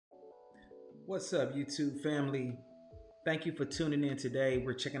What's up, YouTube family? Thank you for tuning in today.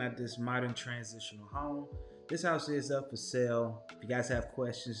 We're checking out this modern transitional home. This house is up for sale. If you guys have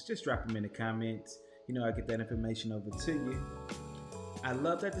questions, just drop them in the comments. I'll get that information over to you. I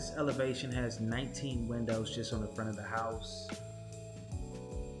love that this elevation has 19 windows just on the front of the house.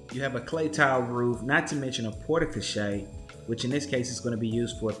 You have a clay tile roof, not to mention a porte-cochere, which in this case is going to be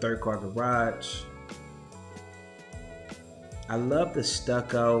used for a third car garage. I love the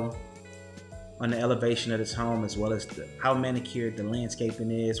stucco on the elevation of this home, as well as how manicured the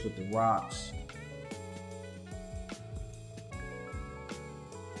landscaping is with the rocks.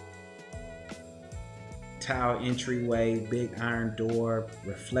 Tile entryway, big iron door,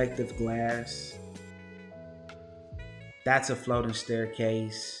 reflective glass. That's a floating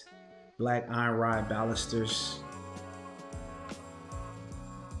staircase, black iron rod balusters.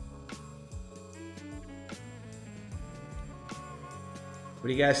 What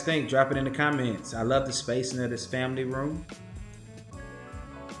do you guys think? Drop it in the comments. I love the spacing of this family room.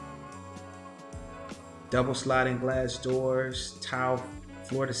 Double sliding glass doors, tile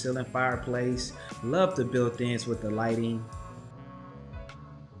floor to ceiling fireplace. Love the built-ins with the lighting.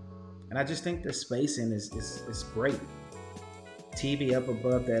 And I just think the spacing is great. TV up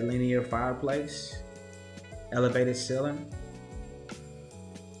above that linear fireplace. Elevated ceiling.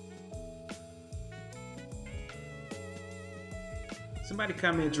 Somebody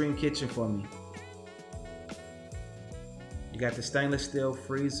comment dream kitchen for me. You got the stainless steel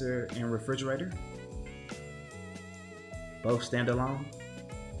freezer and refrigerator. Both standalone.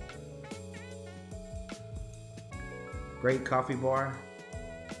 Great coffee bar.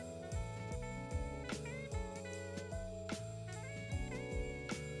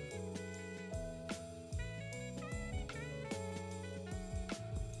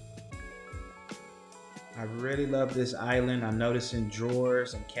 I really love this island. I'm noticing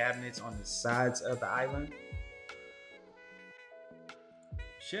drawers and cabinets on the sides of the island.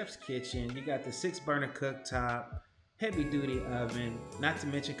 Chef's kitchen. You got the 6-burner cooktop, heavy duty oven, not to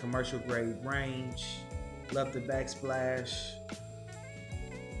mention commercial grade range. Love the backsplash.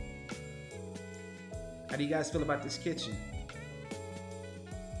 How do you guys feel about this kitchen?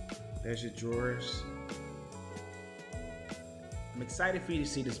 There's your drawers. I'm excited for you to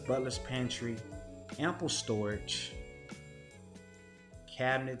see this butler's pantry. Ample storage,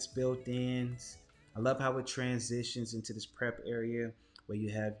 cabinets, built-ins. I love how it transitions into this prep area where you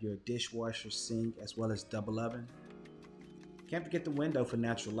have your dishwasher, sink, as well as double oven. Can't forget the window for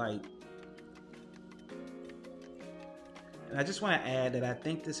natural light. And I just want to add that I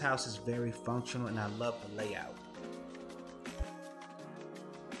think this house is very functional and I love the layout.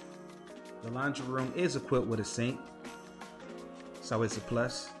 The laundry room is equipped with a sink, so it's a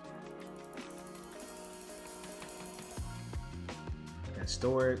plus.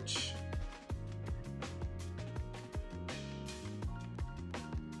 Storage.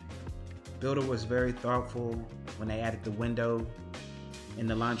 Builder was very thoughtful when they added the window in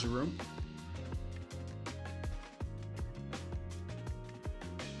the laundry room.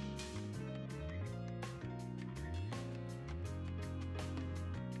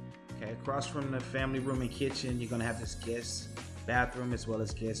 Okay, across from the family room and kitchen, you're gonna have this guest bathroom as well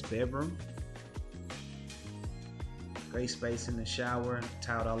as guest bedroom. Great space in the shower,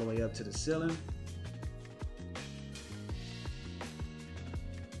 tiled all the way up to the ceiling.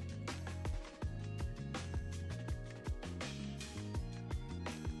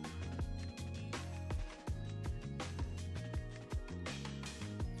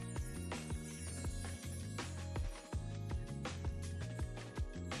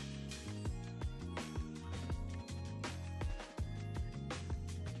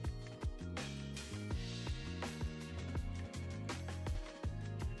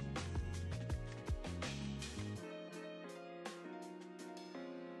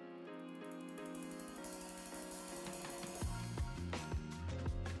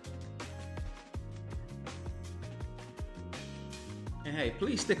 And hey,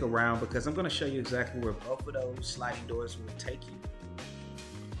 please stick around because I'm going to show you exactly where both of those sliding doors will take you.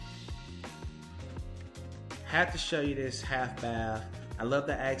 Had to show you this half bath. I love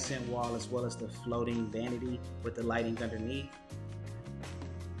the accent wall as well as the floating vanity with the lighting underneath.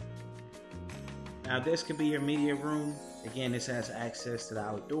 Now this could be your media room. Again, this has access to the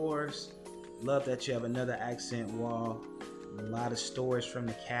outdoors. Love that you have another accent wall. A lot of storage from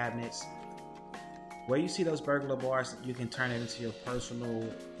the cabinets. Where you see those burglar bars, you can turn it into your personal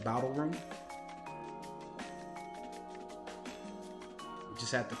bottle room. You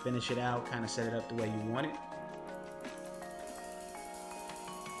just have to finish it out, kind of set it up the way you want it.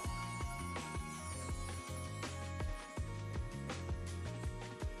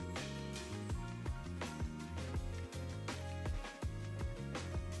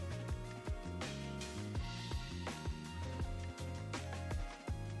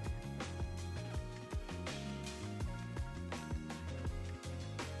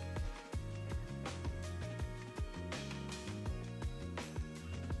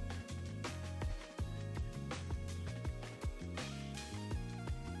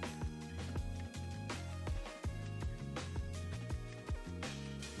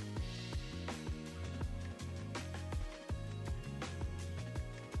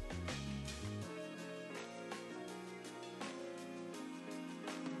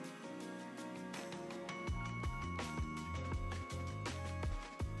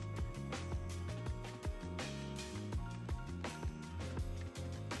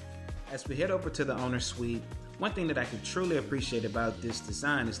 As we head over to the owner's suite, one thing that I can truly appreciate about this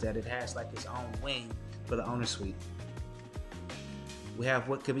design is that it has like its own wing for the owner's suite. We have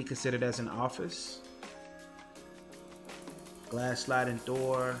what could be considered as an office, glass sliding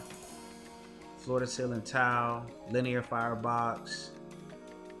door, floor to ceiling tile, linear firebox,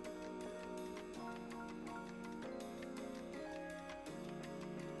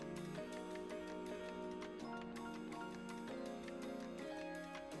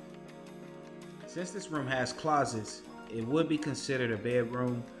 since this room has closets, it would be considered a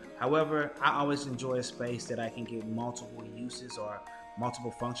bedroom. However, I always enjoy a space that I can get multiple uses or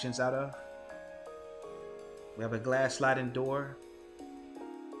multiple functions out of. We have a glass sliding door.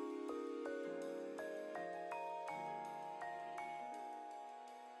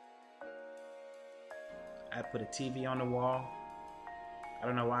 I put a TV on the wall. I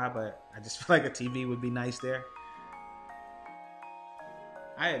don't know why, but I just feel like a TV would be nice there.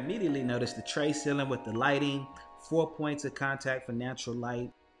 I immediately noticed the tray ceiling with the lighting, 4 points of contact for natural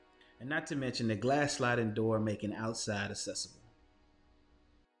light, and not to mention the glass sliding door making outside accessible.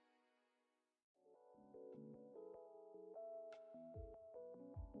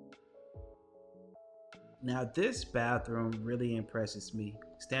 Now this bathroom really impresses me.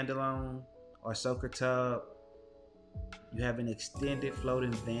 Standalone or soaker tub. You have an extended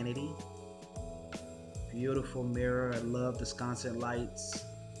floating vanity. Beautiful mirror. I love the sconset lights.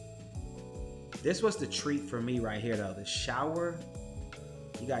 This was the treat for me right here though. The shower.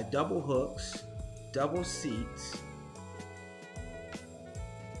 You got double hooks, double seats,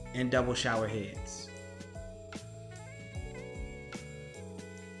 and double shower heads.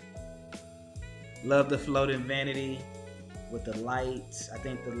 Love the floating vanity with the lights. I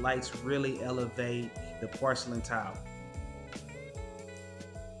think the lights really elevate the porcelain tile.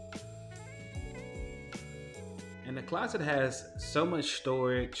 And the closet has so much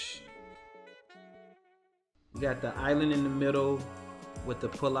storage. You got the island in the middle with the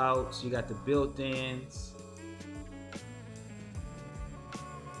pullouts. You got the built-ins.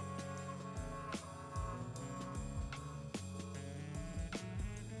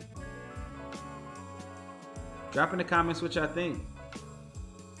 Drop in the comments what y'all think.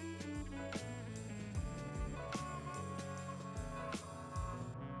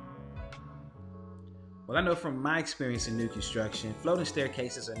 Well, I know from my experience in new construction, floating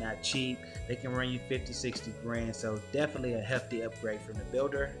staircases are not cheap. They can run you 50, 60 grand, so definitely a hefty upgrade from the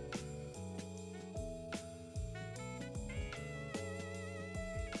builder.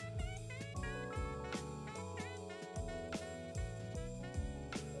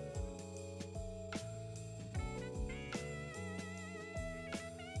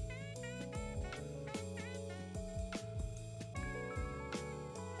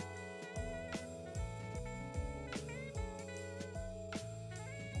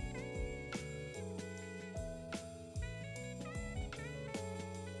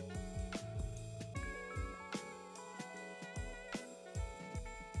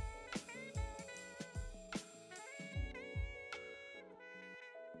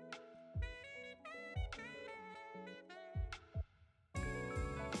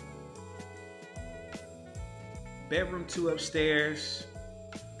 Bedroom 2 upstairs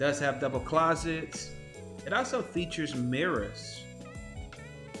does have double closets. It also features mirrors.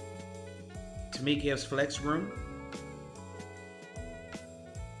 To me, gives flex room.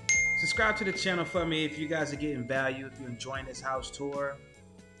 Subscribe to the channel for me if you guys are getting value, if you're enjoying this house tour.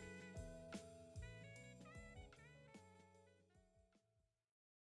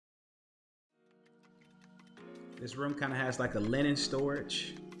 This room kind of has like a linen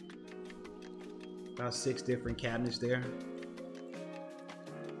storage. About 6 different cabinets there.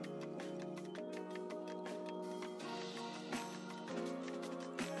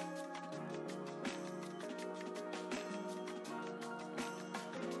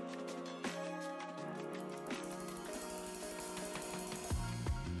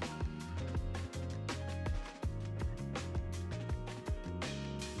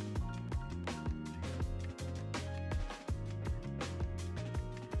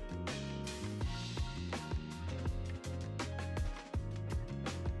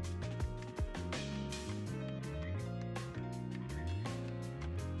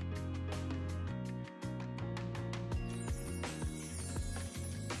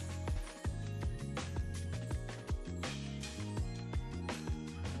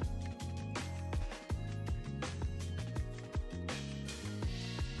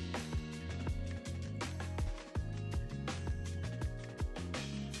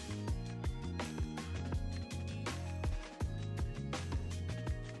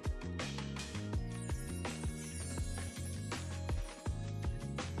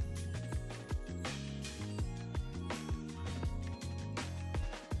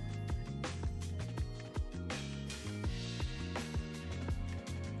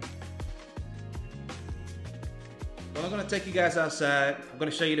 Well, I'm going to take you guys outside. I'm going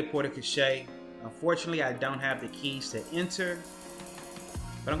to show you the porte-cochere. Unfortunately, I don't have the keys to enter,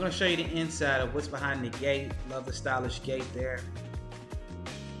 but I'm going to show you the inside of what's behind the gate. Love the stylish gate there.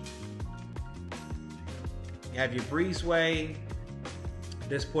 You have your breezeway.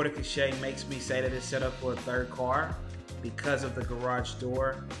 This porte-cochere makes me say that it's set up for a third car because of the garage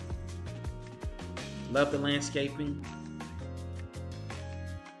door. Love the landscaping.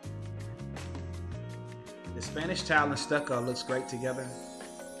 The Spanish tile and stucco looks great together.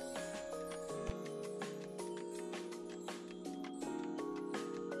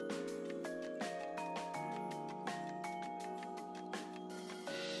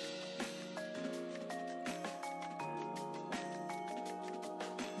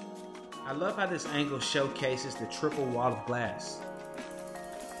 I love how this angle showcases the triple wall of glass.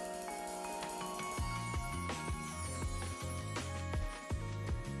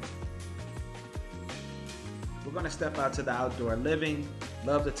 We're going to step out to the outdoor living.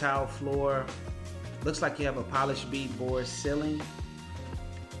 Love the tile floor. Looks like you have a polished beadboard ceiling.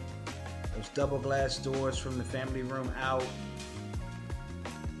 Those double glass doors from the family room out.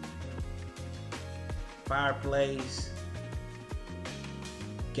 Fireplace.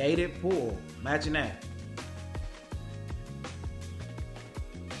 Gated pool. Imagine that.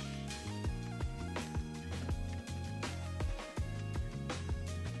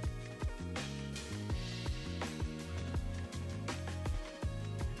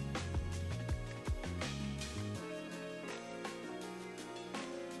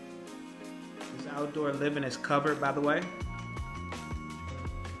 This outdoor living is covered, by the way.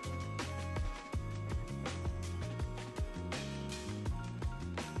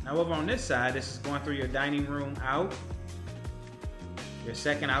 Now over on this side, this is going through your dining room out. Your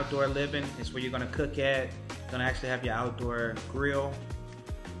second outdoor living is where you're going to cook at. You're going to actually have your outdoor grill.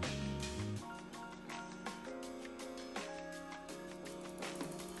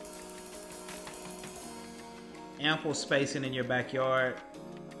 Ample spacing in your backyard.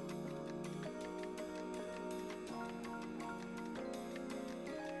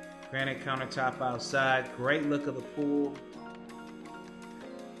 Granite countertop outside. Great look of the pool.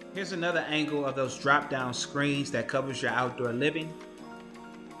 Here's another angle of those drop-down screens that covers your outdoor living.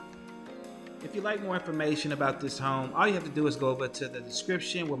 If you'd like more information about this home, all you have to do is go over to the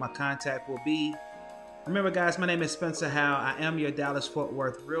description where my contact will be. Remember guys, my name is Spencer Howe. I am your Dallas-Fort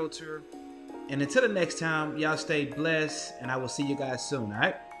Worth realtor. And until the next time, y'all stay blessed and I will see you guys soon, all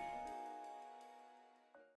right?